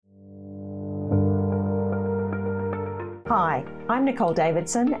Hi, I'm Nicole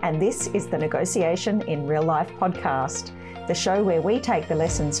Davidson, and this is the Negotiation in Real Life podcast, the show where we take the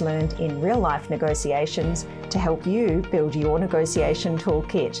lessons learned in real life negotiations to help you build your negotiation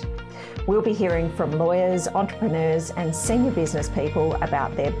toolkit. We'll be hearing from lawyers, entrepreneurs, and senior business people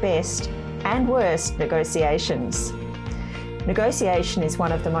about their best and worst negotiations. Negotiation is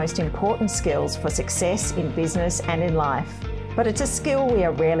one of the most important skills for success in business and in life, but it's a skill we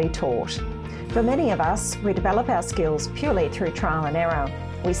are rarely taught. For many of us, we develop our skills purely through trial and error.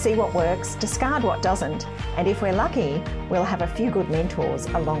 We see what works, discard what doesn't, and if we're lucky, we'll have a few good mentors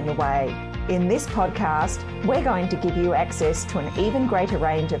along the way. In this podcast, we're going to give you access to an even greater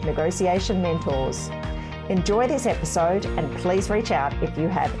range of negotiation mentors. Enjoy this episode and please reach out if you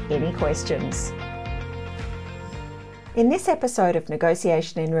have any questions. In this episode of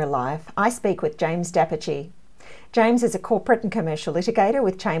Negotiation in Real Life, I speak with James Dappici. James is a corporate and commercial litigator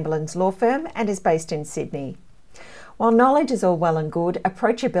with Chamberlain's law firm and is based in Sydney. While knowledge is all well and good,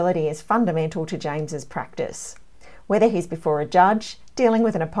 approachability is fundamental to James's practice. Whether he's before a judge, dealing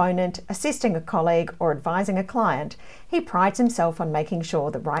with an opponent, assisting a colleague, or advising a client, he prides himself on making sure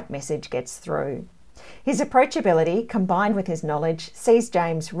the right message gets through. His approachability, combined with his knowledge, sees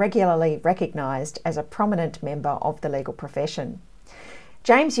James regularly recognised as a prominent member of the legal profession.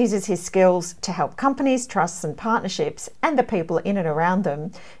 James uses his skills to help companies, trusts and partnerships and the people in and around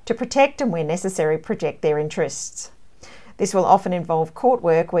them to protect and, where necessary, project their interests. This will often involve court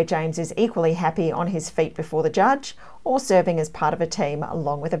work where James is equally happy on his feet before the judge or serving as part of a team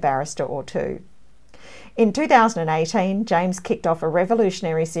along with a barrister or two. In 2018, James kicked off a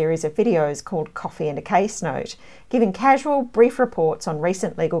revolutionary series of videos called Coffee and a Case Note, giving casual, brief reports on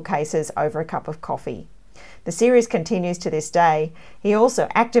recent legal cases over a cup of coffee. The series continues to this day. He also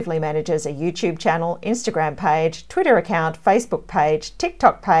actively manages a YouTube channel, Instagram page, Twitter account, Facebook page,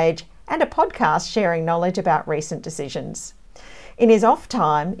 TikTok page, and a podcast sharing knowledge about recent decisions. In his off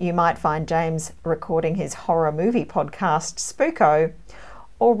time, you might find James recording his horror movie podcast, Spooko,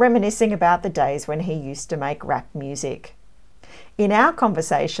 or reminiscing about the days when he used to make rap music. In our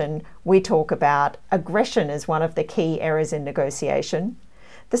conversation, we talk about aggression as one of the key errors in negotiation,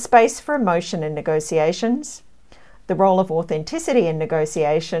 the space for emotion in negotiations, the role of authenticity in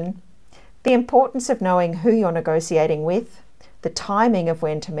negotiation, the importance of knowing who you're negotiating with, the timing of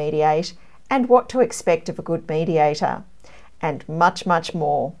when to mediate, and what to expect of a good mediator, and much, much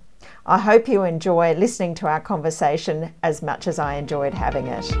more. I hope you enjoy listening to our conversation as much as I enjoyed having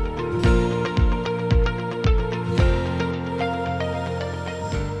it.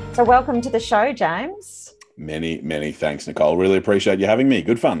 So welcome to the show, James. Many thanks, Nicole. Really appreciate you having me.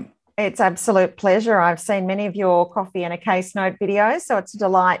 Good fun. It's absolute pleasure. I've seen many of your Coffee and a Case Note videos, so it's a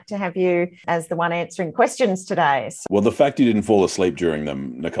delight to have you as the one answering questions today. Well, the fact you didn't fall asleep during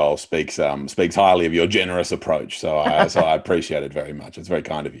them, Nicole, speaks highly of your generous approach. So I appreciate it very much. It's very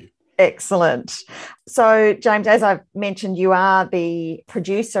kind of you. Excellent. So, James, as I've mentioned, you are the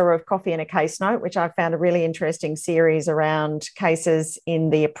producer of Coffee and a Case Note, which I found a really interesting series around cases in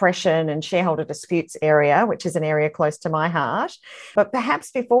the oppression and shareholder disputes area, which is an area close to my heart. But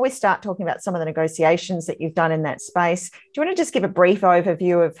perhaps before we start talking about some of the negotiations that you've done in that space, do you want to just give a brief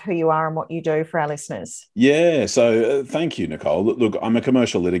overview of who you are and what you do for our listeners? Yeah, so thank you, Nicole. Look, I'm a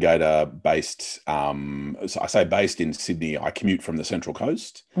commercial litigator based, so I say based in Sydney. I commute from the Central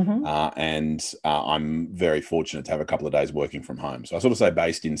Coast. Mm-hmm. And I'm very fortunate to have a couple of days working from home. So I sort of say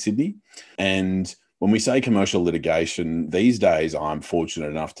based in Sydney. And when we say commercial litigation, these days I'm fortunate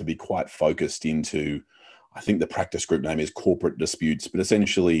enough to be quite focused into, I think the practice group name is corporate disputes, but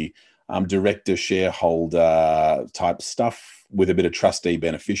essentially director, shareholder type stuff with a bit of trustee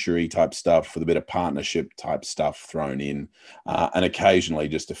beneficiary type stuff, with a bit of partnership type stuff thrown in, and occasionally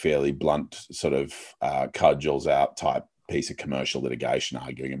just a fairly blunt sort of cudgels out type piece of commercial litigation,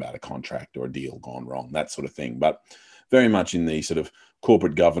 arguing about a contract or a deal gone wrong, that sort of thing. But very much in the sort of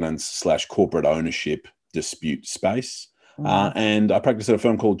corporate governance / corporate ownership dispute space. And I practice at a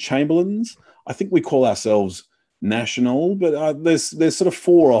firm called Chamberlain's. I think we call ourselves national, but there's sort of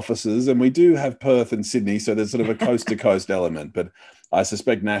 4 offices, and we do have Perth and Sydney, so there's sort of a coast to coast element. But I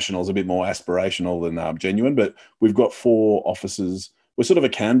suspect national is a bit more aspirational than genuine. But we've got 4 offices. We're sort of a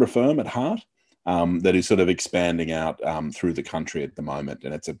Canberra firm at heart. That is sort of expanding out through the country at the moment.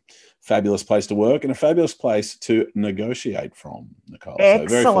 And it's a fabulous place to work and a fabulous place to negotiate from, Nicole.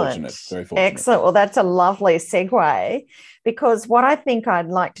 Excellent. So very fortunate. Excellent. Well, that's a lovely segue, because what I think I'd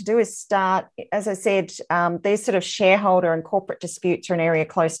like to do is start, as I said, these sort of shareholder and corporate disputes are an area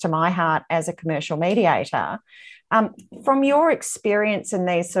close to my heart as a commercial mediator. From your experience in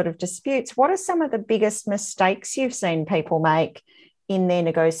these sort of disputes, what are some of the biggest mistakes you've seen people make in their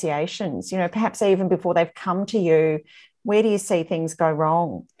negotiations, perhaps even before they've come to you Where do you see things go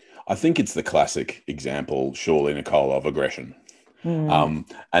wrong? I think it's the classic example, surely, Nicole, of aggression.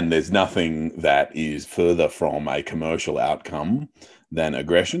 And there's nothing that is further from a commercial outcome than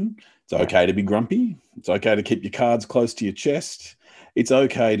aggression. It's okay to be grumpy. It's okay to keep your cards close to your chest. It's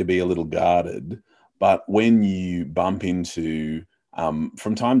okay to be a little guarded. But when you bump into,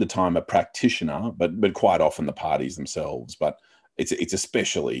 from time to time, a practitioner, but quite often the parties themselves, but it's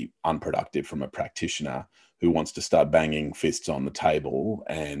especially unproductive from a practitioner who wants to start banging fists on the table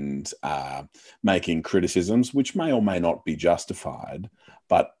and making criticisms, which may or may not be justified.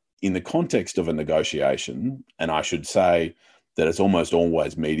 But in the context of a negotiation, and I should say that it's almost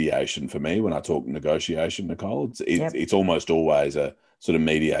always mediation for me when I talk negotiation, Nicole, it's almost always a sort of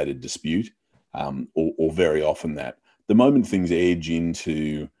mediated dispute, or very often that. The moment things edge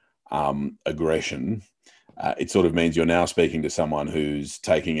into aggression, it sort of means you're now speaking to someone who's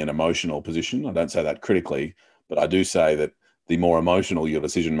taking an emotional position. I don't say that critically, but I do say that the more emotional your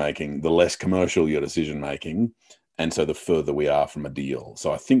decision-making, the less commercial your decision-making, and so the further we are from a deal.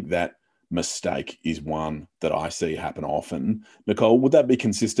 So I think that mistake is one that I see happen often. Nicole, would that be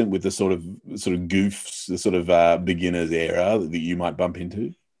consistent with the sort of goofs, the sort of beginner's era that you might bump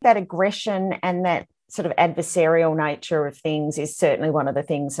into? That aggression and that sort of adversarial nature of things is certainly one of the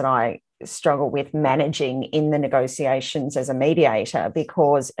things that I struggle with managing in the negotiations as a mediator,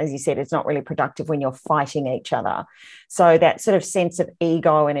 because, as you said, it's not really productive when you're fighting each other. So that sort of sense of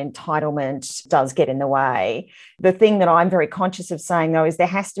ego and entitlement does get in the way. The thing that I'm very conscious of saying, though, is there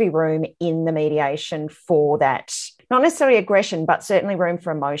has to be room in the mediation for that, not necessarily aggression, but certainly room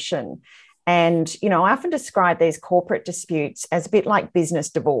for emotion. And, I often describe these corporate disputes as a bit like business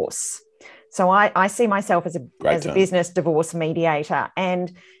divorce. So I see myself as a business divorce mediator.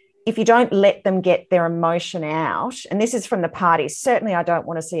 And if you don't let them get their emotion out, and this is from the parties, certainly I don't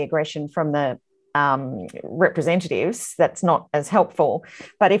want to see aggression from the representatives. That's not as helpful.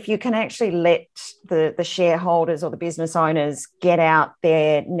 But if you can actually let the shareholders or the business owners get out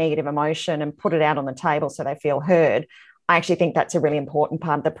their negative emotion and put it out on the table so they feel heard, I actually think that's a really important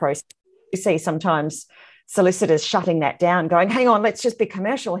part of the process. You see sometimes solicitors shutting that down, going, hang on, let's just be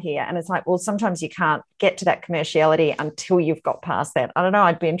commercial here. And it's like, well, sometimes you can't get to that commerciality until you've got past that. I don't know.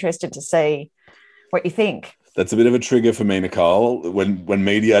 I'd be interested to see what you think. That's a bit of a trigger for me, Nicole, when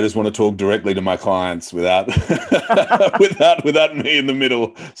mediators want to talk directly to my clients without without me in the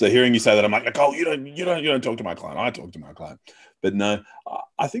middle. So hearing you say that, I'm like, Nicole, you don't talk to my client. I talk to my client. But no,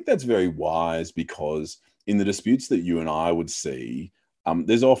 I think that's very wise, because in the disputes that you and I would see,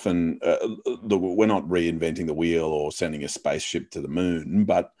 there's often, we're not reinventing the wheel or sending a spaceship to the moon,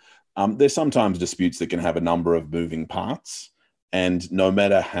 but there's sometimes disputes that can have a number of moving parts. And no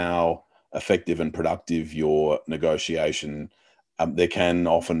matter how effective and productive your negotiation, there can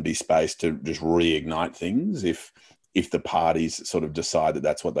often be space to just reignite things if the parties sort of decide that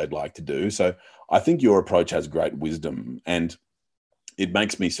that's what they'd like to do. So I think your approach has great wisdom, and it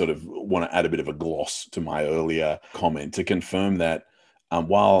makes me sort of want to add a bit of a gloss to my earlier comment to confirm that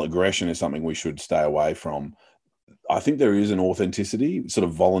while aggression is something we should stay away from, I think there is an authenticity, sort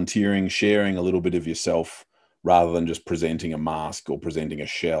of volunteering, sharing a little bit of yourself rather than just presenting a mask or presenting a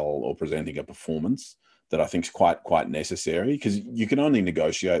shell or presenting a performance, that I think is quite necessary, because you can only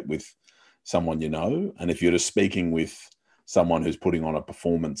negotiate with someone you know. And if you're just speaking with someone who's putting on a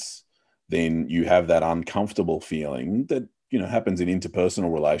performance, then you have that uncomfortable feeling that, happens in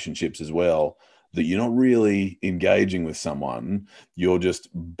interpersonal relationships as well, that you're not really engaging with someone, you're just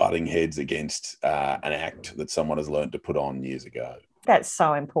butting heads against an act that someone has learned to put on years ago. That's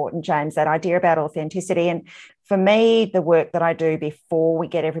so important, James, that idea about authenticity. And for me, the work that I do before we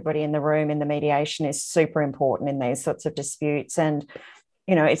get everybody in the room in the mediation is super important in these sorts of disputes. And,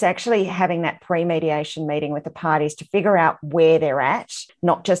 it's actually having that pre-mediation meeting with the parties to figure out where they're at,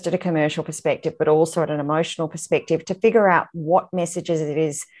 not just at a commercial perspective, but also at an emotional perspective, to figure out what messages it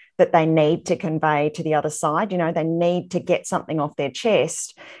is that they need to convey to the other side. They need to get something off their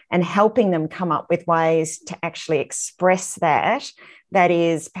chest, and helping them come up with ways to actually express that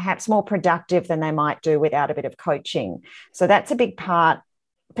is perhaps more productive than they might do without a bit of coaching. So that's a big part,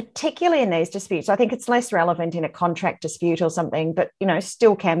 particularly in these disputes. I think it's less relevant in a contract dispute or something, but,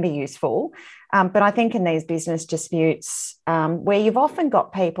 still can be useful. But I think in these business disputes, where you've often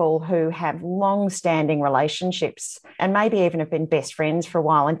got people who have long-standing relationships and maybe even have been best friends for a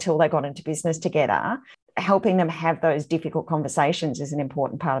while until they got into business together, helping them have those difficult conversations is an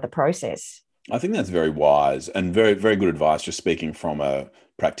important part of the process. I think that's very wise and very, very good advice. Just speaking from a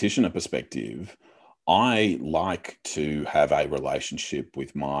practitioner perspective, I like to have a relationship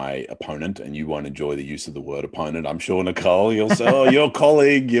with my opponent, and you won't enjoy the use of the word opponent. I'm sure, Nicole, you'll say, oh, your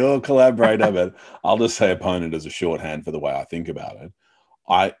colleague, your collaborator, but I'll just say opponent as a shorthand for the way I think about it.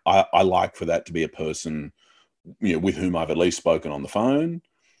 I like for that to be a person, with whom I've at least spoken on the phone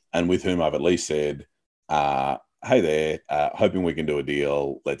and with whom I've at least said, hey there, hoping we can do a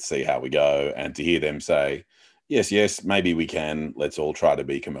deal. Let's see how we go. And to hear them say, yes, maybe we can. Let's all try to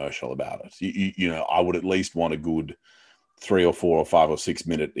be commercial about it. I would at least want a good 3 or 4 or 5 or 6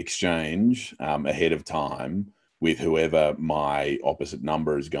 minute exchange ahead of time with whoever my opposite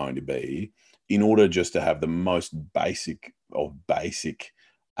number is going to be, in order just to have the most basic of basic.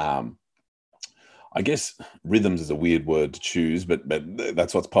 I guess rhythms is a weird word to choose, but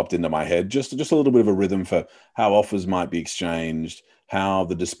that's what's popped into my head. Just a little bit of a rhythm for how offers might be exchanged, how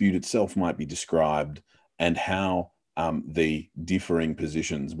the dispute itself might be described, and how the differing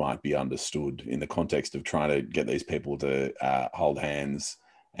positions might be understood in the context of trying to get these people to hold hands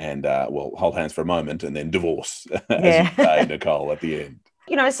and, hold hands for a moment and then divorce, as you say, Nicole, at the end.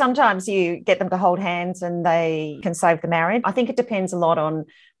 Sometimes you get them to hold hands and they can save the marriage. I think it depends a lot on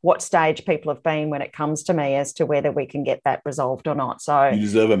what stage people have been when it comes to me as to whether we can get that resolved or not. So you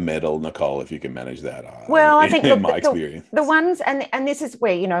deserve a medal, Nicole, if you can manage that. Well, I think in my experience, the ones, and this is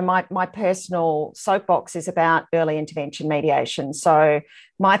where, my personal soapbox is about early intervention mediation. So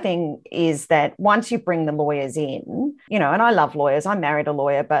my thing is that once you bring the lawyers in, and I love lawyers. I married a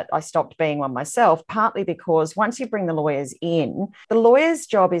lawyer, but I stopped being one myself, partly because once you bring the lawyers in, the lawyer's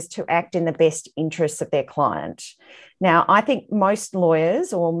job is to act in the best interests of their client. Now, I think most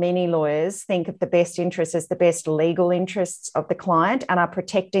lawyers, or many lawyers, think of the best interests as the best legal interests of the client and are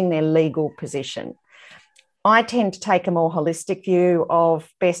protecting their legal position. I tend to take a more holistic view of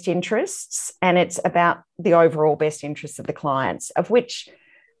best interests, and it's about the overall best interests of the clients, of which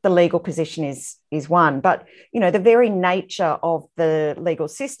the legal position is one. But, the very nature of the legal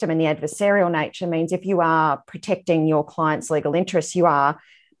system and the adversarial nature means if you are protecting your client's legal interests, you are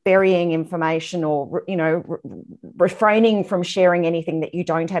burying information or, refraining from sharing anything that you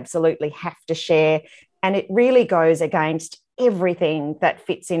don't absolutely have to share. And it really goes against everything that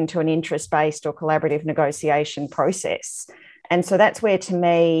fits into an interest-based or collaborative negotiation process. And so that's where, to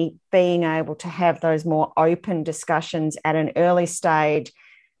me, being able to have those more open discussions at an early stage,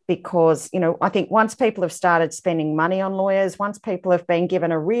 because, I think once people have started spending money on lawyers, once people have been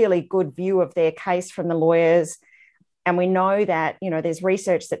given a really good view of their case from the lawyers, and we know that, there's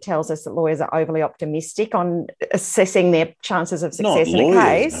research that tells us that lawyers are overly optimistic on assessing their chances of success in a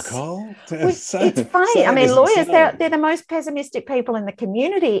case. Nicole. It's funny. I mean, lawyers, they're the most pessimistic people in the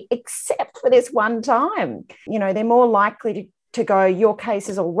community, except for this one time. They're more likely to go, your case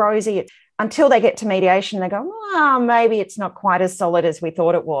is all rosy, until they get to mediation. They go, maybe it's not quite as solid as we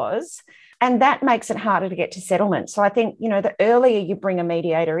thought it was. And that makes it harder to get to settlement. So I think, the earlier you bring a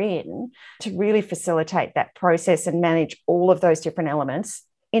mediator in to really facilitate that process and manage all of those different elements,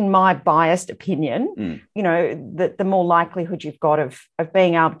 in my biased opinion, the more likelihood you've got of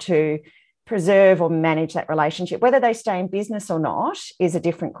being able to preserve or manage that relationship. Whether they stay in business or not is a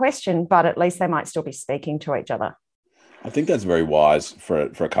different question, but at least they might still be speaking to each other. I think that's very wise for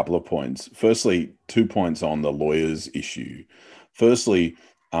a couple of points. Firstly, 2 points on the lawyers issue. Firstly,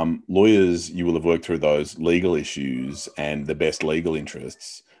 lawyers, you will have worked through those legal issues and the best legal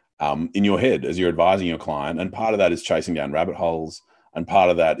interests in your head as you're advising your client. And part of that is chasing down rabbit holes. And part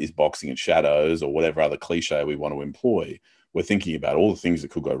of that is boxing at shadows, or whatever other cliche we want to employ. We're thinking about all the things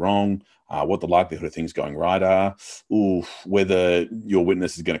that could go wrong, what the likelihood of things going right are, whether your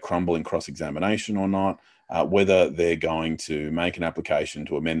witness is going to crumble in cross-examination or not, whether they're going to make an application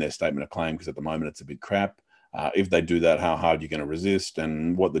to amend their statement of claim because at the moment it's a bit crap. If they do that, how hard you're going to resist,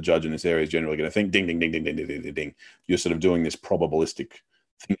 and what the judge in this area is generally going to think. Ding, ding, ding, ding, ding, ding, ding, ding. You're sort of doing this probabilistic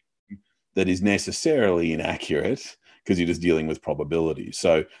thing that is necessarily inaccurate because you're just dealing with probability.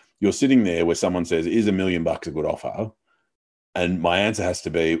 So you're sitting there where someone says, is $1 million a good offer? And my answer has to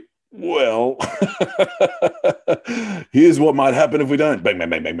be, well, here's what might happen if we don't. Bang, bang,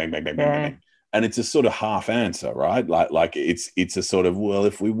 bang, bang, bang, bang, bang, bang, bang. And it's a sort of half answer, right? Like it's a sort of, well,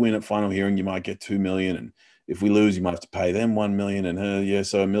 if we win at final hearing, you might get 2 million, and if we lose, you might have to pay them 1 million, and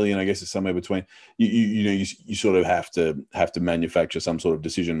so $1 million, I guess, is somewhere between. You sort of have to manufacture some sort of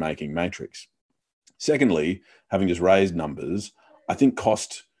decision making matrix. Secondly, having just raised numbers, I think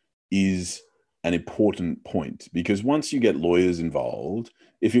cost is an important point, because once you get lawyers involved,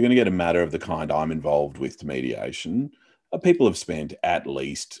 if you're going to get a matter of the kind I'm involved with to mediation, people have spent at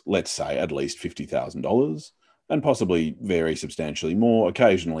least, let's say, at least $50,000, and possibly very substantially more,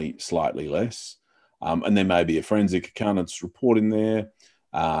 occasionally slightly less. And there may be a forensic accountant's report in there.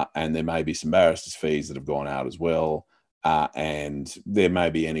 and there may be some barristers' fees that have gone out as well. And there may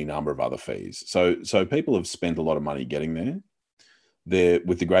be any number of other fees. So people have spent a lot of money getting there. They're,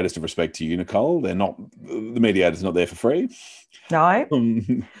 with the greatest of respect to you, Nicole, the mediator's not there for free. No.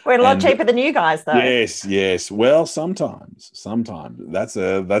 We're a lot cheaper than you guys, though. Yes. Well, sometimes. That's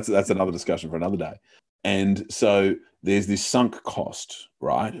another discussion for another day. And so there's this sunk cost,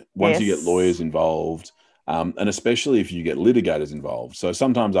 right? Once you get lawyers involved, and especially if you get litigators involved. So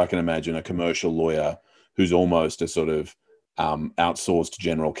sometimes I can imagine a commercial lawyer who's almost a sort of outsourced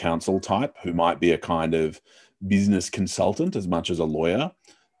general counsel type, who might be a kind of business consultant as much as a lawyer.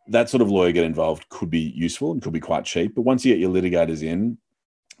 That sort of lawyer get involved could be useful and could be quite cheap. But once you get your litigators in,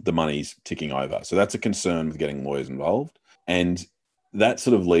 the money's ticking over. So that's a concern with getting lawyers involved. And that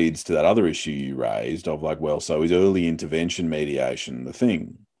sort of leads to that other issue you raised of like, well, so is early intervention mediation the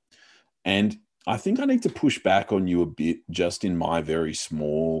thing? And I think I need to push back on you a bit just in my very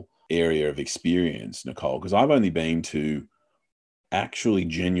small area of experience, Nicole, because I've only been to actually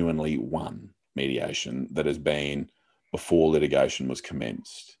genuinely one mediation that has been before litigation was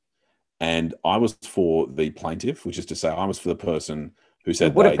commenced. And I was for the plaintiff, which is to say I was for the person who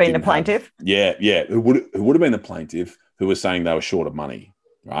said would have been the plaintiff. Who would have been the plaintiff who was saying they were short of money,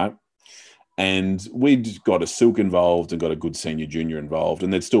 right? And we'd got a silk involved and got a good senior junior involved,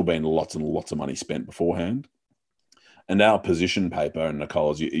 and there'd still been lots and lots of money spent beforehand. And our position paper, and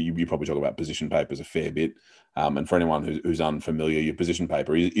Nicole, you probably talk about position papers a fair bit. And for anyone who's unfamiliar, your position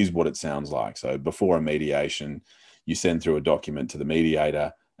paper is what it sounds like. So before a mediation, you send through a document to the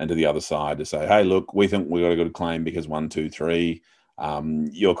mediator and to the other side to say, hey, look, we think we've got a good claim because 1, 2, 3,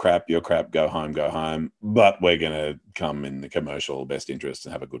 you're crap, go home. But we're going to come in the commercial best interest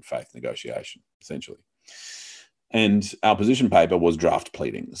and have a good faith negotiation, essentially. And our position paper was draft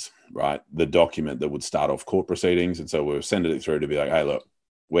pleadings, right? The document that would start off court proceedings. And so we were sending it through to be like, hey, look,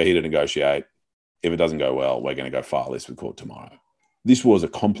 we're here to negotiate. If it doesn't go well, we're going to go file this with court tomorrow. This was a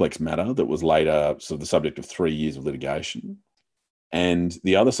complex matter that was later sort of the subject of 3 years of litigation. And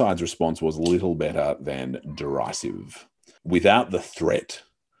the other side's response was little better than derisive. Without the threat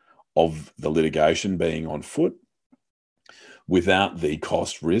of the litigation being on foot, without the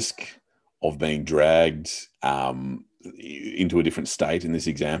cost risk of being dragged into a different state in this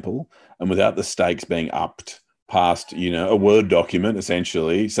example, and without the stakes being upped past, a Word document,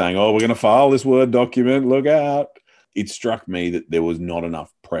 essentially saying, oh, we're going to file this Word document, look out. It struck me that there was not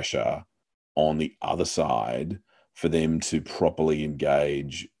enough pressure on the other side for them to properly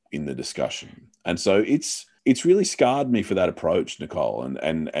engage in the discussion. And so it's really scarred me for that approach, Nicole.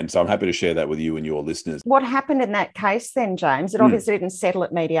 And so I'm happy to share that with you and your listeners. What happened in that case then, James? It obviously didn't settle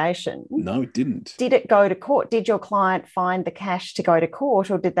at mediation. No, it didn't. Did it go to court? Did your client find the cash to go to court,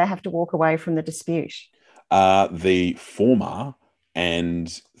 or did they have to walk away from the dispute? The former,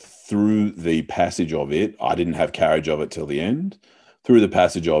 and through the passage of it, I didn't have carriage of it till the end. Through the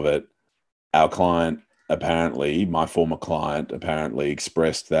passage of it, our client apparently, my former client apparently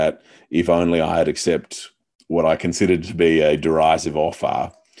expressed that if only I had accepted what I considered to be a derisive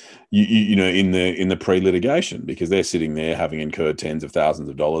offer, in the pre-litigation, because they're sitting there having incurred tens of thousands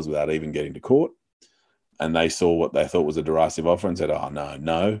of dollars without even getting to court. And they saw what they thought was a derisive offer and said, oh,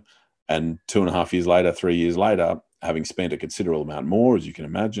 no. And 2.5 years later, 3 years later, having spent a considerable amount more, as you can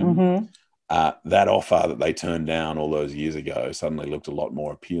imagine, that offer that they turned down all those years ago suddenly looked a lot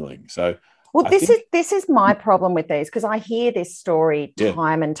more appealing. So, well, this is my problem with these, because I hear this story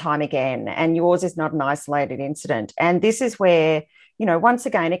time and time again, and yours is not an isolated incident. And this is where, once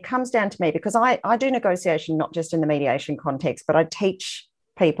again, it comes down to me, because I do negotiation not just in the mediation context, but I teach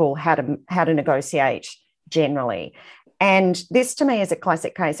people how to negotiate generally. And this to me is a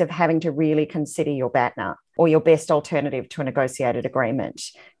classic case of having to really consider your BATNA, or your best alternative to a negotiated agreement,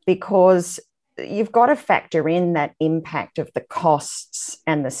 because you've got to factor in that impact of the costs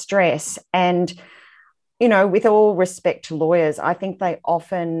and the stress. And, with all respect to lawyers, I think they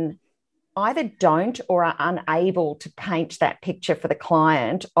often either don't or are unable to paint that picture for the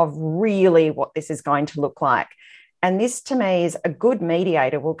client of really what this is going to look like. And this to me is a good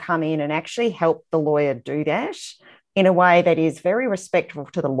mediator will come in and actually help the lawyer do that in a way that is very respectful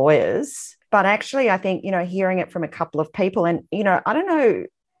to the lawyers. But actually, I think, hearing it from a couple of people, and, I don't know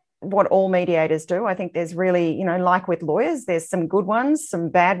what all mediators do. I think there's really, like with lawyers, there's some good ones, some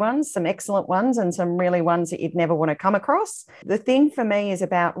bad ones, some excellent ones, and some really ones that you'd never want to come across. The thing for me is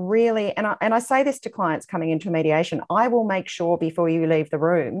about really, and I say this to clients coming into mediation, I will make sure before you leave the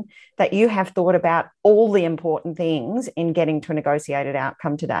room that you have thought about all the important things in getting to a negotiated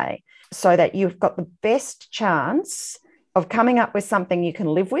outcome today, so that you've got the best chance of coming up with something you can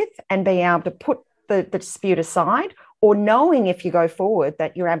live with and be able to put the dispute aside, or knowing if you go forward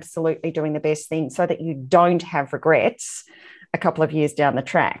that you're absolutely doing the best thing so that you don't have regrets a couple of years down the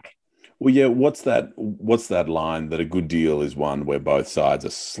track. Well, yeah, what's that line that a good deal is one where both sides are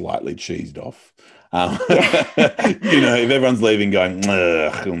slightly cheesed off? If everyone's leaving going,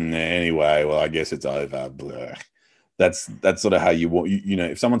 anyway, well, I guess it's over. Blech. That's sort of how you want,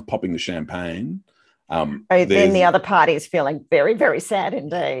 if someone's popping the champagne, then the other party is feeling very, very sad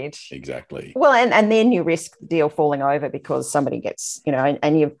indeed. Exactly. Well, and then you risk the deal falling over because somebody gets,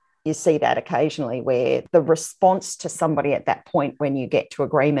 and you see that occasionally where the response to somebody at that point when you get to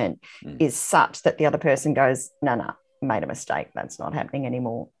agreement is such that the other person goes, no, made a mistake. That's not happening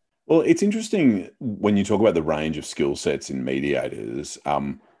anymore. Well, it's interesting when you talk about the range of skill sets in mediators.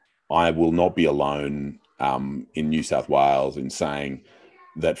 I will not be alone in New South Wales in saying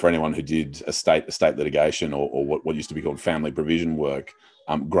that for anyone who did estate litigation or what used to be called family provision work,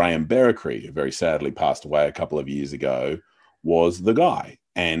 Graham Berracree, who very sadly passed away a couple of years ago, was the guy.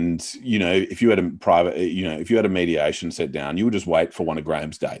 And, if you had a mediation set down, you would just wait for one of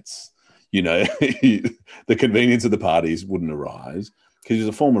Graham's dates. The convenience of the parties wouldn't arise because he was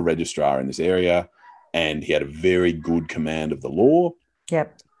a former registrar in this area and he had a very good command of the law.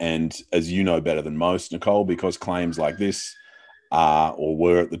 Yep. And as you know better than most, Nicole, because claims like this are or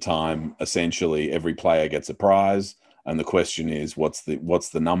were at the time, essentially every player gets a prize. And the question is, what's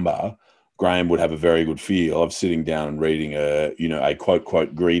the number? Graham would have a very good feel of sitting down and reading a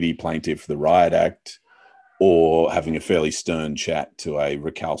quote greedy plaintiff for the Riot Act, or having a fairly stern chat to a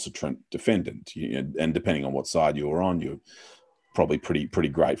recalcitrant defendant. And depending on what side you were on, you're probably pretty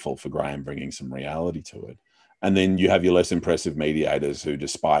grateful for Graham bringing some reality to it. And then you have your less impressive mediators who,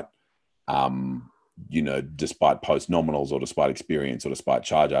 despite post-nominals or despite experience or despite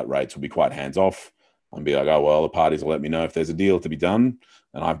charge-out rates, will be quite hands-off and be like, oh, well, the parties will let me know if there's a deal to be done.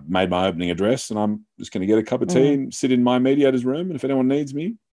 And I've made my opening address and I'm just going to get a cup of tea and sit in my mediator's room. And if anyone needs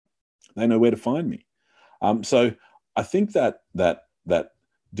me, they know where to find me. So I think that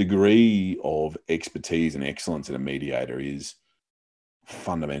degree of expertise and excellence in a mediator is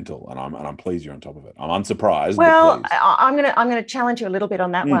fundamental, and I'm pleased you're on top of it. I'm unsurprised. Well, I'm going to challenge you a little bit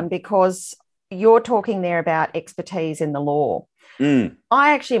on that one, because you're talking there about expertise in the law. I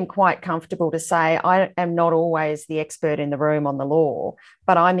actually am quite comfortable to say I am not always the expert in the room on the law,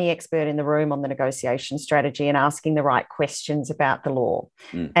 but I'm the expert in the room on the negotiation strategy and asking the right questions about the law.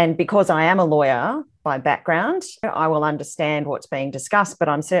 And because I am a lawyer by background, I will understand what's being discussed, but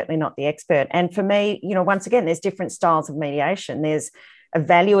I'm certainly not the expert. And for me, once again, there's different styles of mediation. There's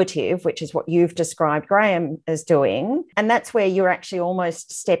evaluative, which is what you've described Graham as doing. And that's where you're actually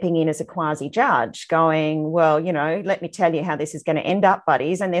almost stepping in as a quasi-judge going, well, let me tell you how this is going to end up,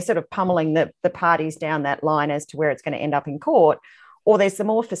 buddies. And they're sort of pummeling the parties down that line as to where it's going to end up in court. Or there's the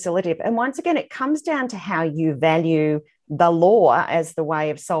more facilitative. And once again, it comes down to how you value the law as the way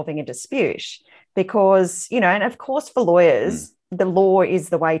of solving a dispute. Because, and of course for lawyers, the law is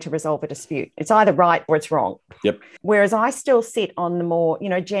the way to resolve a dispute. It's either right or it's wrong. Yep. Whereas I still sit on the more,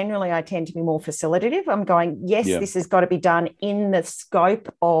 generally I tend to be more facilitative. I'm going, yes, this has got to be done in the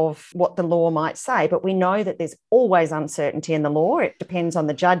scope of what the law might say. But we know that there's always uncertainty in the law. It depends on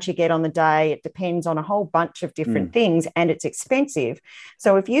the judge you get on the day. It depends on a whole bunch of different things, and it's expensive.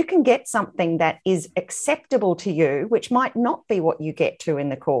 So if you can get something that is acceptable to you, which might not be what you get to in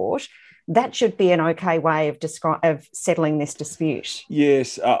the court, that should be an okay way of settling this dispute.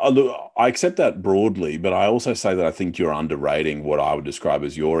 Yes, look, I accept that broadly, but I also say that I think you're underrating what I would describe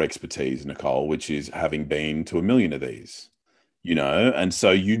as your expertise, Nicole, which is having been to a million of these, and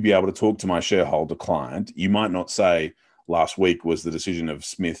so you'd be able to talk to my shareholder client. You might not say last week was the decision of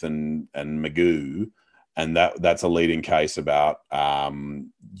Smith and Magoo, and that's a leading case about, a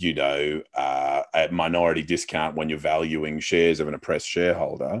minority discount when you're valuing shares of an oppressed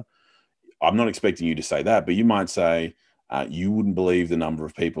shareholder. I'm not expecting you to say that, but you might say, you wouldn't believe the number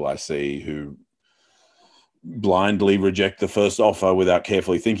of people I see who blindly reject the first offer without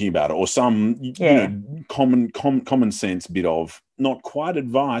carefully thinking about it, or some common sense bit of not quite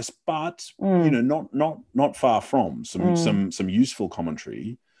advice, but not far from some useful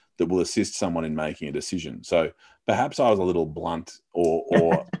commentary that will assist someone in making a decision. So perhaps I was a little blunt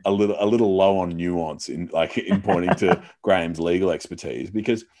or a little low on nuance in pointing to Graham's legal expertise,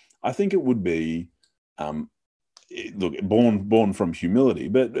 because I think it would be, born from humility,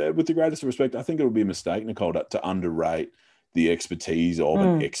 but with the greatest respect, I think it would be a mistake, Nicole, to underrate the expertise of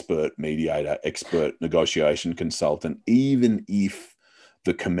an expert mediator, expert negotiation consultant, even if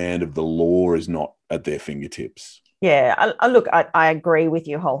the command of the law is not at their fingertips. Yeah, I agree with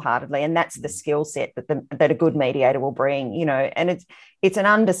you wholeheartedly, and that's the skill set that a good mediator will bring. And it's an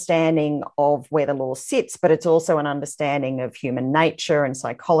understanding of where the law sits, but it's also an understanding of human nature and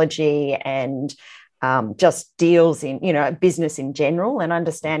psychology and just deals in business in general, and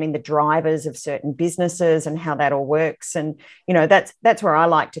understanding the drivers of certain businesses and how that all works. And that's where I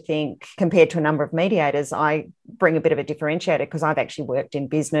like to think, compared to a number of mediators, I bring a bit of a differentiator because I've actually worked in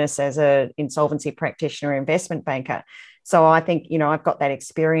business as a insolvency practitioner, investment banker. So I think, I've got that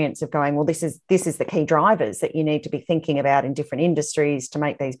experience of going, well, this is the key drivers that you need to be thinking about in different industries to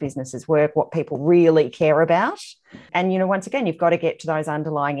make these businesses work, what people really care about. And, once again, you've got to get to those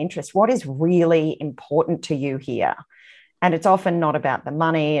underlying interests. What is really important to you here? And it's often not about the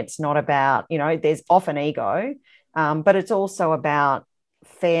money. It's not about, there's often ego, but it's also about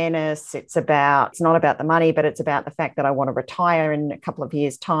fairness. It's not about the money, but it's about the fact that I want to retire in a couple of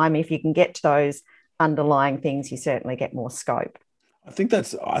years' time. If you can get to those underlying things, you certainly get more scope. I think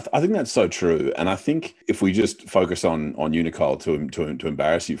that's so true. And I think if we just focus on you, Nicole, to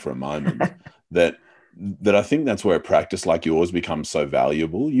embarrass you for a moment, that I think that's where a practice like yours becomes so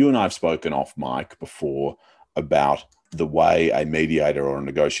valuable. You and I have spoken off mic before about the way a mediator or a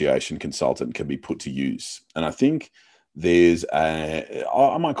negotiation consultant can be put to use. And I think there's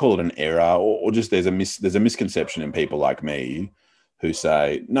I might call it an error, or just there's a misconception in people like me who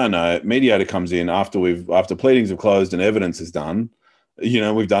say, no, mediator comes in after pleadings have closed and evidence is done,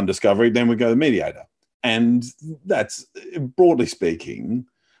 we've done discovery, then we go to mediator. And that's, broadly speaking,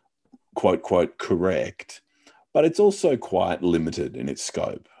 quote, quote, correct, but it's also quite limited in its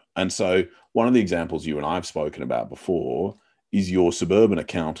scope. And so one of the examples you and I have spoken about before is your suburban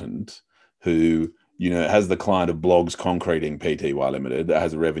accountant who, has the client of Blogs Concreting Pty Limited that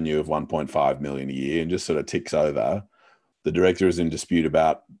has a revenue of 1.5 million a year and just sort of ticks over. The director is in dispute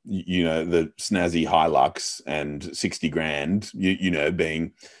about, the snazzy Hilux and 60 grand,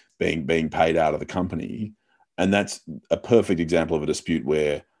 being paid out of the company. And that's a perfect example of a dispute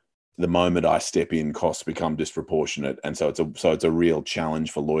where the moment I step in, costs become disproportionate. And so it's a real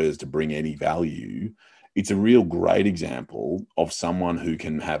challenge for lawyers to bring any value. It's a real great example of someone who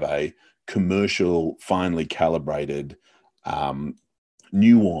can have a commercial, finely calibrated,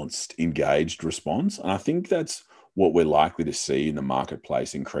 nuanced, engaged response. And I think that's what we're likely to see in the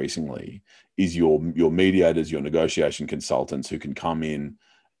marketplace increasingly is your mediators, your negotiation consultants who can come in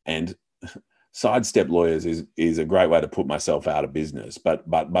and sidestep lawyers is a great way to put myself out of business, but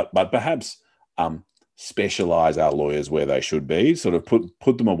perhaps specialize our lawyers where they should be, sort of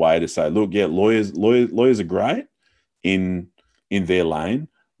put them away to say, look, yeah, lawyers are great in their lane.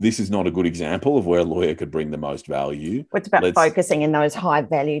 This is not a good example of where a lawyer could bring the most value. It's about focusing in those high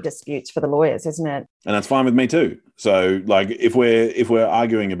value disputes for the lawyers, isn't it? And that's fine with me too. So like if we're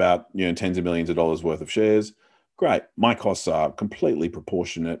arguing about, tens of millions of dollars worth of shares, great. My costs are completely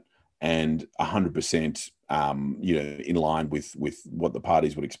proportionate and 100%, in line with what the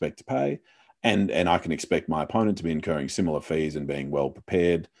parties would expect to pay. And I can expect my opponent to be incurring similar fees and being well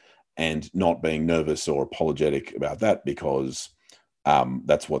prepared and not being nervous or apologetic about that because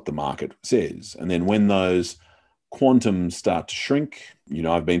that's what the market says. And then when those quantums start to shrink,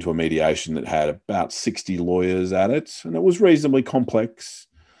 I've been to a mediation that had about 60 lawyers at it, and it was reasonably complex.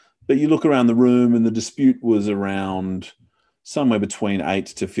 But you look around the room and the dispute was around somewhere between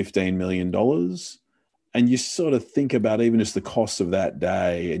 $8 to $15 million. And you sort of think about even just the costs of that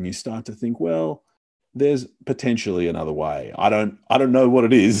day, and you start to think, well, there's potentially another way. I don't know what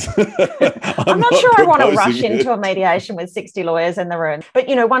it is. I'm not sure I want to rush into a mediation with 60 lawyers in the room. But,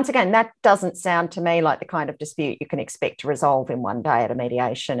 once again, that doesn't sound to me like the kind of dispute you can expect to resolve in one day at a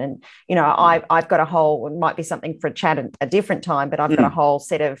mediation. And, I've got it might be something for a chat at a different time, but I've got a whole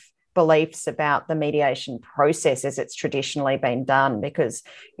set of beliefs about the mediation process as it's traditionally been done. Because,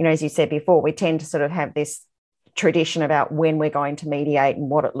 as you said before, we tend to sort of have this tradition about when we're going to mediate and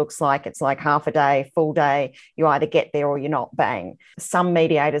what it looks like. It's like half a day, full day. You either get there or you're not, bang. Some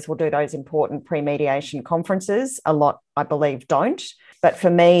mediators will do those important pre-mediation conferences. A lot, I believe, don't. But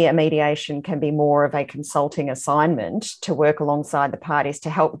for me, a mediation can be more of a consulting assignment to work alongside the parties to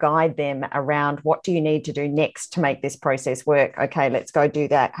help guide them around what do you need to do next to make this process work. Okay, let's go do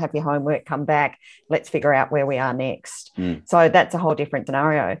that. Have your homework, come back. Let's figure out where we are next. So that's a whole different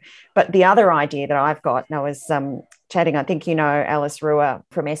scenario. But the other idea that I've got, and I was chatting, I think Alice Ruhr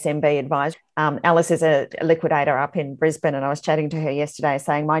from SMB Advisory. Alice is a liquidator up in Brisbane, and I was chatting to her yesterday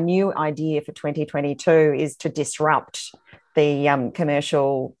saying my new idea for 2022 is to disrupt the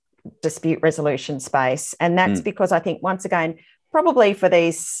commercial dispute resolution space. And that's because I think, once again, probably for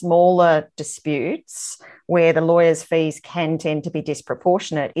these smaller disputes where the lawyer's fees can tend to be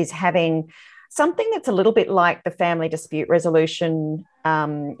disproportionate, is having something that's a little bit like the family dispute resolution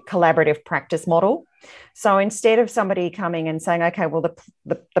collaborative practice model. So instead of somebody coming and saying, okay, well,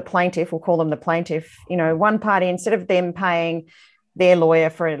 the plaintiff, we'll call them the plaintiff, one party, instead of them paying their lawyer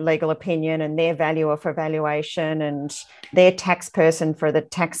for a legal opinion and their valuer for valuation and their tax person for the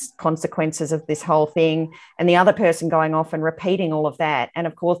tax consequences of this whole thing, and the other person going off and repeating all of that. And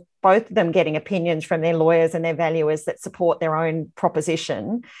of course, both of them getting opinions from their lawyers and their valuers that support their own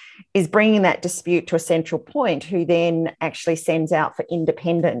proposition, is bringing that dispute to a central point who then actually sends out for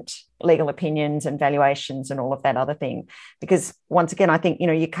independent legal opinions and valuations and all of that other thing. Because once again, I think,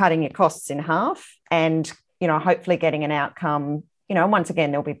 you're cutting your costs in half and, hopefully getting an outcome. Once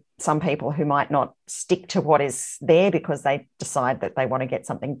again, there'll be some people who might not stick to what is there because they decide that they want to get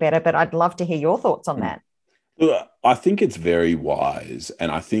something better. But I'd love to hear your thoughts on that. I think it's very wise. And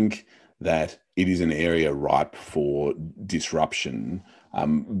I think that it is an area ripe for disruption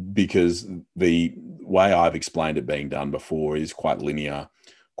because the way I've explained it being done before is quite linear,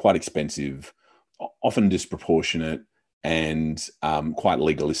 quite expensive, often disproportionate, and quite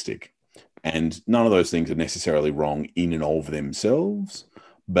legalistic. And none of those things are necessarily wrong in and of themselves.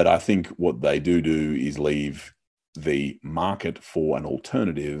 But I think what they do is leave the market for an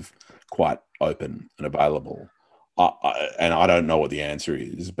alternative quite open and available. And I don't know what the answer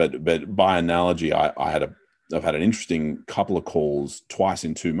is, but by analogy, I've had an interesting couple of calls twice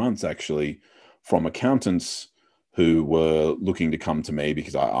in 2 months, actually, from accountants who were looking to come to me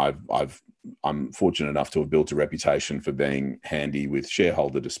because I'm fortunate enough to have built a reputation for being handy with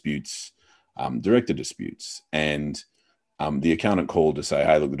shareholder disputes, director disputes, and the accountant called to say,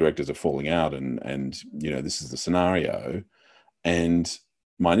 hey, look, the directors are falling out and this is the scenario. And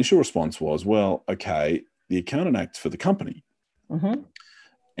my initial response was, well, okay, the accountant acts for the company. Mm-hmm.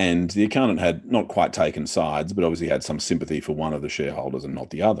 And the accountant had not quite taken sides, but obviously had some sympathy for one of the shareholders and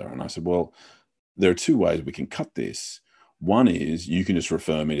not the other. And I said, well, there are two ways we can cut this. One is you can just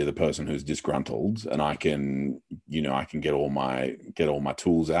refer me to the person who's disgruntled, and I can get all my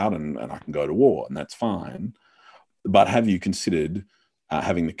tools out and I can go to war, and that's fine. But have you considered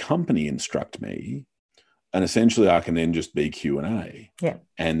having the company instruct me, and essentially I can then just be Q&A. Yeah.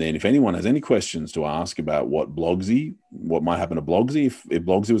 And then if anyone has any questions to ask about what might happen to Blogsy, if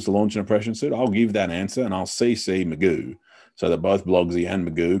Blogsy was to launch an oppression suit, I'll give that answer and I'll CC Magoo, so that both Blogsy and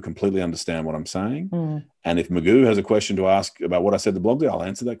Magoo completely understand what I'm saying. Mm. And if Magoo has a question to ask about what I said to Blogsy, I'll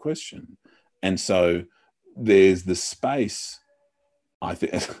answer that question. And so there's the space. I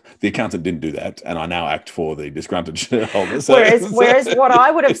think the accountant didn't do that, and I now act for the disgruntled shareholders. Whereas what I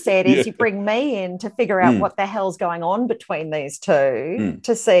would have said is you bring me in to figure out what the hell's going on between these two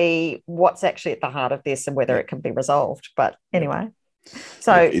to see what's actually at the heart of this and whether it can be resolved. But anyway.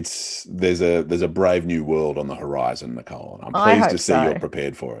 So there's a brave new world on the horizon, Nicole, and I'm pleased to see you're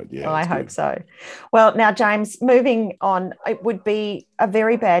prepared for it. Yeah, I hope so. Well, now, James, moving on, it would be a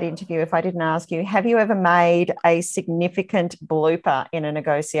very bad interview if I didn't ask you, have you ever made a significant blooper in a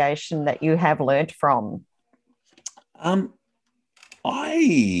negotiation that you have learnt from?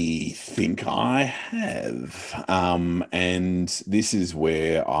 I think I have. And this is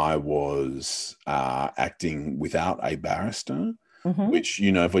where I was acting without a barrister. Mm-hmm. Which,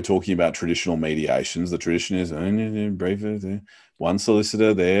 if we're talking about traditional mediations, the tradition is one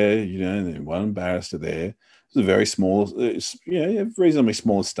solicitor there, one barrister there. It's a very small, reasonably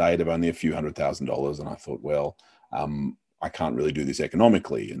small estate of only a few $100,000. And I thought, well, I can't really do this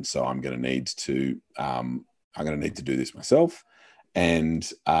economically, and so I'm going to need to do this myself. And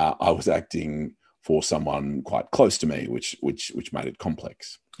I was acting for someone quite close to me, which made it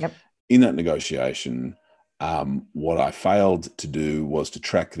complex. Yep. In that negotiation, what I failed to do was to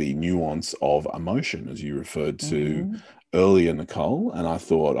track the nuance of emotion, as you referred to earlier, Nicole. And I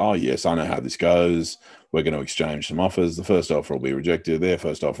thought, oh, yes, I know how this goes. We're going to exchange some offers. The first offer will be rejected. Their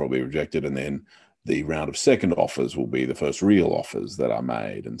first offer will be rejected. And then the round of second offers will be the first real offers that are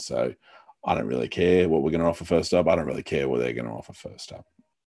made. And so I don't really care what we're going to offer first up. I don't really care what they're going to offer first up.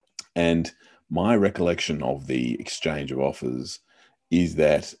 And my recollection of the exchange of offers is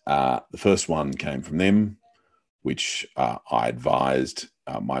that the first one came from them, which I advised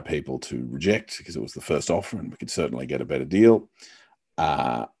my people to reject because it was the first offer and we could certainly get a better deal.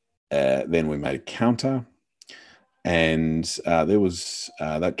 Then we made a counter, and there was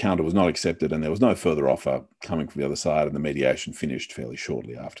that counter was not accepted, and there was no further offer coming from the other side, and the mediation finished fairly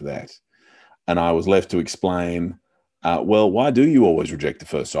shortly after that. And I was left to explain, well, why do you always reject the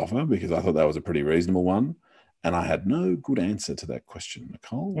first offer? Because I thought that was a pretty reasonable one. And I had no good answer to that question,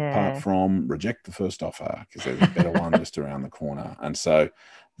 Nicole, apart from reject the first offer because there's a better one just around the corner. And so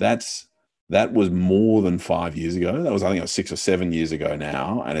that's that was more than 5 years ago. That was, I think it was 6 or 7 years ago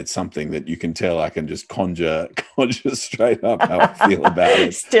now. And it's something that you can tell I can just conjure straight up how I feel about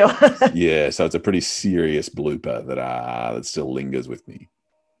it. Still. Yeah. So it's a pretty serious blooper that still lingers with me.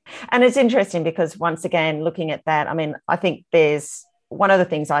 And it's interesting because, once again, looking at that, I mean, I think there's one of the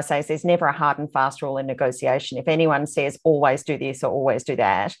things I say is there's never a hard and fast rule in negotiation. If anyone says always do this or always do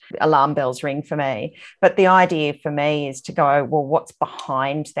that, alarm bells ring for me. But the idea for me is to go, well, what's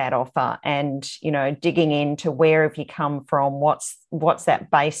behind that offer? And, you know, digging into where have you come from? What's that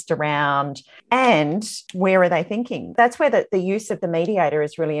based around? And where are they thinking? That's where the use of the mediator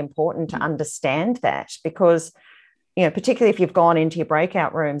is really important to understand that, because, you know, particularly if you've gone into your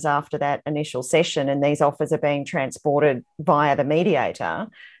breakout rooms after that initial session and these offers are being transported via the mediator,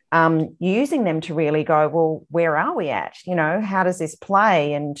 using them to really go, well, where are we at? You know, how does this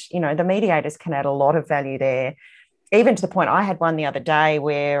play? And, you know, the mediators can add a lot of value there, even to the point I had one the other day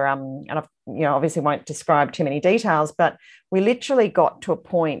where, and I, you know, obviously won't describe too many details, but we literally got to a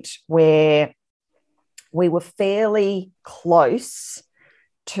point where we were fairly close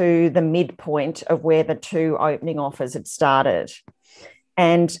to the midpoint of where the two opening offers had started.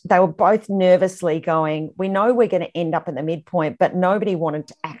 And they were both nervously going, we know we're going to end up in the midpoint, but nobody wanted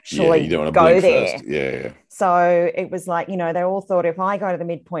to actually go there. Yeah. So it was like, you know, they all thought, if I go to the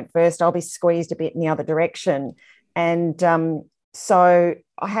midpoint first, I'll be squeezed a bit in the other direction. And so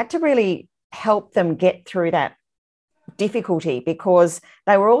I had to really help them get through that difficulty, because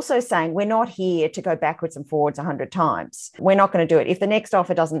they were also saying, we're not here to go backwards and forwards 100 times. We're not going to do it. If the next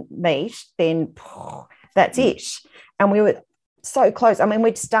offer doesn't meet, then that's it. And we were so close. I mean,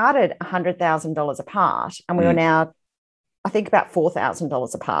 we'd started $100,000 apart, and we were now, I think, about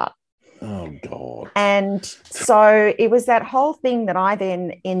 $4,000 apart. Oh, God. And so it was that whole thing that I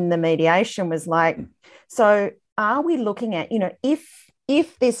then, in the mediation, was like, so are we looking at, you know,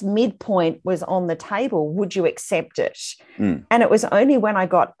 if this midpoint was on the table, would you accept it? And it was only when I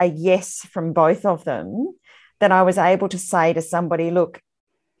got a yes from both of them that I was able to say to somebody, look,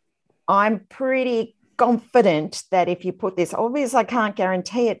 I'm pretty confident that if you put this, obviously I can't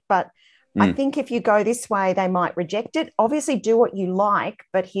guarantee it, but I think if you go this way, they might reject it. Obviously do what you like,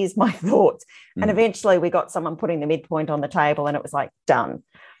 but here's my thoughts. And eventually we got someone putting the midpoint on the table, and it was like, done.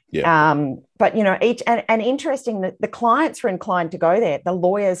 Yeah. But, you know, and interesting that the clients were inclined to go there. The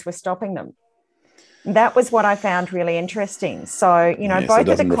lawyers were stopping them. That was what I found really interesting. So, you know, both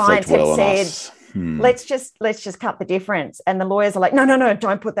of the clients had said, let's just cut the difference. And the lawyers are like, no,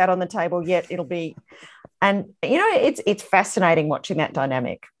 don't put that on the table yet. It'll be, and, you know, it's fascinating watching that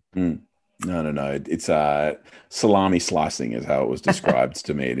dynamic. No. It's salami slicing is how it was described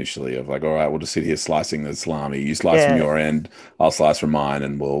to me initially, of like, all right, we'll just sit here slicing the salami. You slice from your end, I'll slice from mine,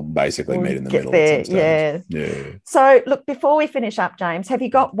 and we'll basically meet in the middle. There, yeah. So look, before we finish up, James, have you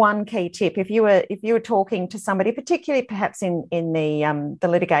got one key tip? If you were talking to somebody, particularly perhaps in the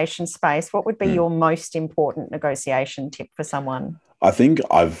litigation space, what would be your most important negotiation tip for someone? I think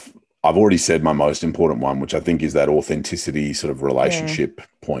I've already said my most important one, which I think is that authenticity sort of relationship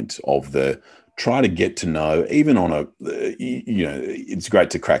point of the try to get to know, even on a, you know, it's great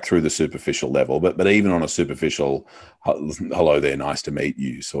to crack through the superficial level, but even on a superficial, hello there, nice to meet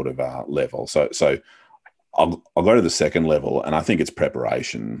you sort of level. So I'll go to the second level, and I think it's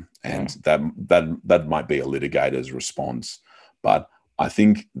preparation, and that might be a litigator's response. But I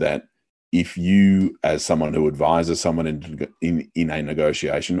think that if you, as someone who advises someone in a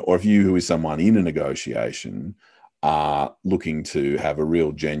negotiation, or if you who is someone in a negotiation are looking to have a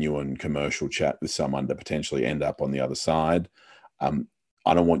real genuine commercial chat with someone to potentially end up on the other side, I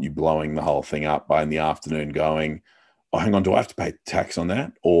don't want you blowing the whole thing up by in the afternoon going, oh, hang on, do I have to pay tax on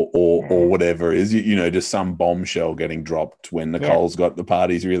that? Or whatever it is, you know, just some bombshell getting dropped when Nicole's got the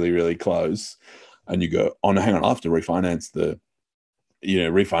parties really, really close. And you go, oh, no, hang on, I'll have to refinance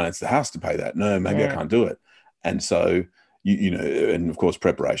the house to pay that. No, maybe I can't do it. And so, you know, and of course,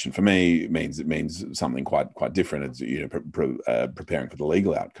 preparation for me means something quite different. It's, you know, preparing for the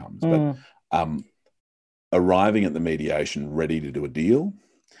legal outcomes. But arriving at the mediation ready to do a deal,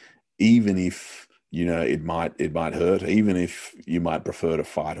 even if, you know, it might hurt, even if you might prefer to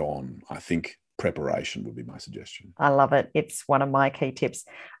fight on, I think preparation would be my suggestion. I love it. It's one of my key tips.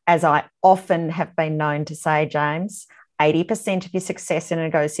 As I often have been known to say, James, 80% of your success in a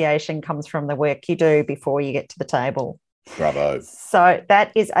negotiation comes from the work you do before you get to the table. Bravo. So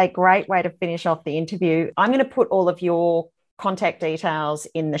that is a great way to finish off the interview. I'm going to put all of your contact details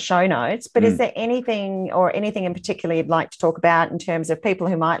in the show notes, but is there anything in particular you'd like to talk about in terms of people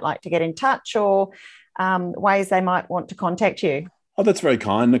who might like to get in touch, or ways they might want to contact you? Oh, that's very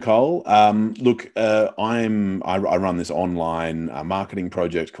kind, Nicole. Look, I run this online marketing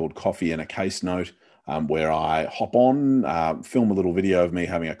project called Coffee and a Case Note, where I hop on, film a little video of me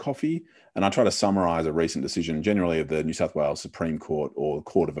having a coffee, and I try to summarize a recent decision, generally of the New South Wales Supreme Court or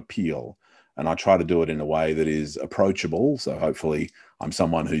Court of Appeal. And I try to do it in a way that is approachable. So hopefully I'm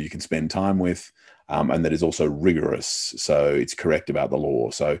someone who you can spend time with, and that is also rigorous. So it's correct about the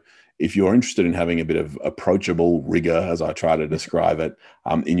law. So if you're interested in having a bit of approachable rigor, as I try to describe it,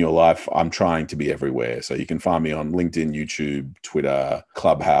 in your life, I'm trying to be everywhere. So you can find me on LinkedIn, YouTube, Twitter,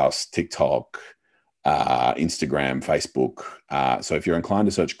 Clubhouse, TikTok, Instagram, Facebook. So if you're inclined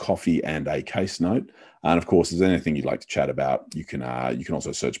to search Coffee and a Case Note, and of course, if there's anything you'd like to chat about, you can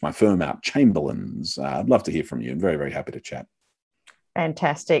also search my firm out, Chamberlains. I'd love to hear from you and very, very happy to chat.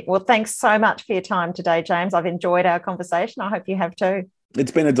 Fantastic. Well, thanks so much for your time today, James. I've enjoyed our conversation. I hope you have too.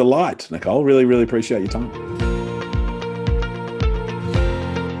 It's been a delight, Nicole. Really, really appreciate your time.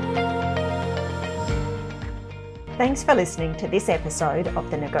 Thanks for listening to this episode of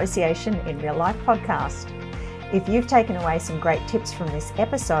the Negotiation in Real Life podcast. If you've taken away some great tips from this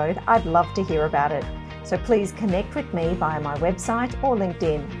episode, I'd love to hear about it. So please connect with me via my website or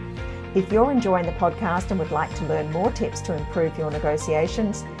LinkedIn. If you're enjoying the podcast and would like to learn more tips to improve your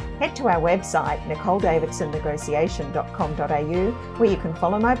negotiations, head to our website, nicoledavidsonnegotiation.com.au, where you can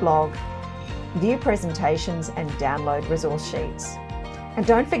follow my blog, view presentations and download resource sheets. And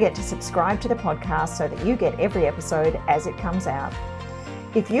don't forget to subscribe to the podcast so that you get every episode as it comes out.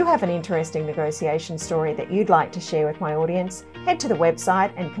 If you have an interesting negotiation story that you'd like to share with my audience, head to the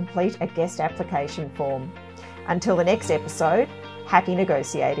website and complete a guest application form. Until the next episode, happy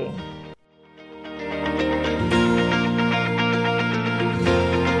negotiating.